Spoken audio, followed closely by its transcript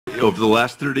Over the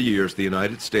last 30 years, the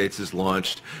United States has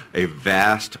launched a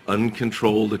vast,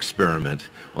 uncontrolled experiment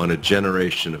on a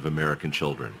generation of American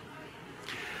children.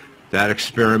 That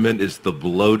experiment is the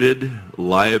bloated,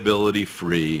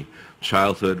 liability-free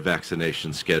childhood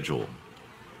vaccination schedule.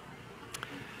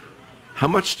 How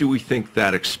much do we think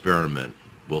that experiment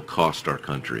will cost our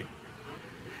country?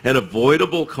 An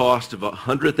avoidable cost of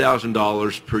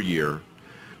 $100,000 per year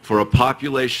for a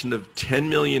population of 10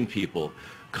 million people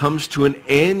comes to an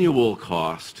annual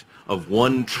cost of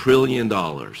 $1 trillion.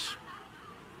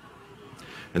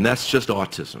 And that's just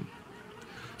autism.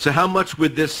 So how much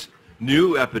would this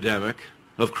new epidemic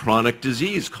of chronic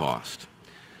disease cost?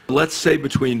 Let's say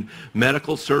between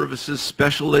medical services,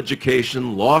 special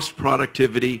education, lost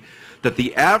productivity, that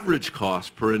the average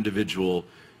cost per individual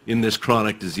in this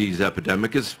chronic disease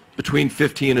epidemic is between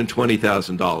 $15,000 and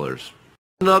 $20,000.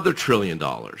 Another $1 trillion.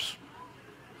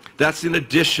 That's in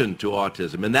addition to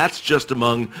autism, and that's just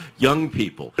among young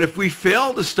people. If we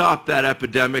fail to stop that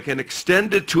epidemic and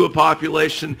extend it to a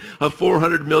population of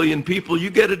 400 million people,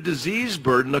 you get a disease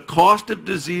burden, a cost of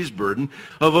disease burden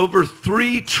of over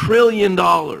 $3 trillion.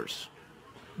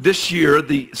 This year,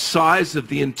 the size of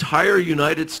the entire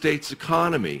United States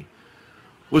economy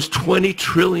was $20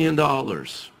 trillion.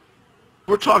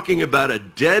 We're talking about a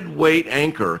dead weight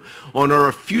anchor on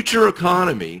our future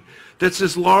economy that's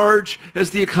as large as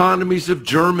the economies of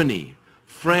Germany,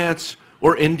 France,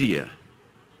 or India.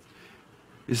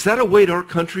 Is that a weight our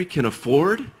country can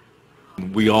afford?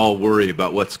 We all worry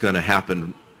about what's going to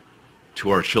happen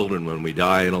to our children when we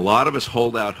die, and a lot of us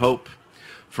hold out hope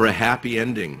for a happy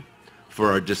ending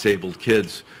for our disabled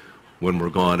kids when we're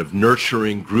gone, of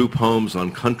nurturing group homes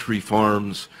on country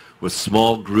farms with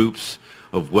small groups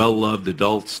of well-loved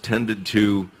adults tended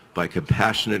to by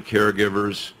compassionate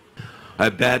caregivers. I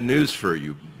have bad news for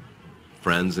you,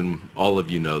 friends, and all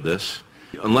of you know this.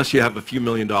 Unless you have a few $1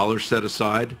 million set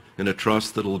aside in a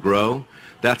trust that'll grow,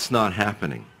 that's not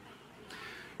happening.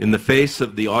 In the face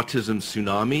of the autism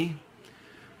tsunami,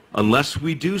 unless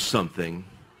we do something,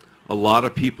 a lot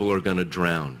of people are going to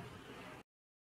drown.